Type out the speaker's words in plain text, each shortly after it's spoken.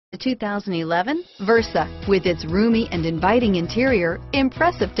The 2011 Versa. With its roomy and inviting interior,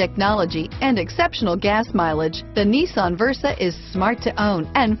 impressive technology, and exceptional gas mileage, the Nissan Versa is smart to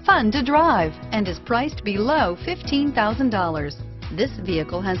own and fun to drive, and is priced below $15,000. This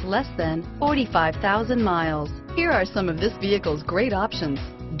vehicle has less than 45,000 miles. Here are some of this vehicle's great options: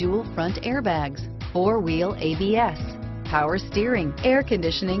 dual front airbags, four-wheel ABS, power steering, air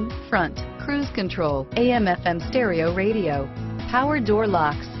conditioning, front, cruise control, AM/FM stereo radio, power door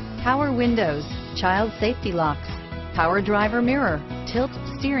locks, power windows, child safety locks, power driver mirror, tilt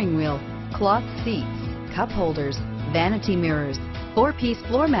steering wheel, cloth seats, cup holders, vanity mirrors, four-piece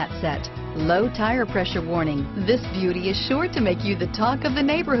floor mat set, low tire pressure warning. This beauty is sure to make you the talk of the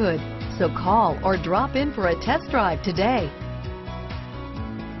neighborhood. So call or drop in for a test drive today.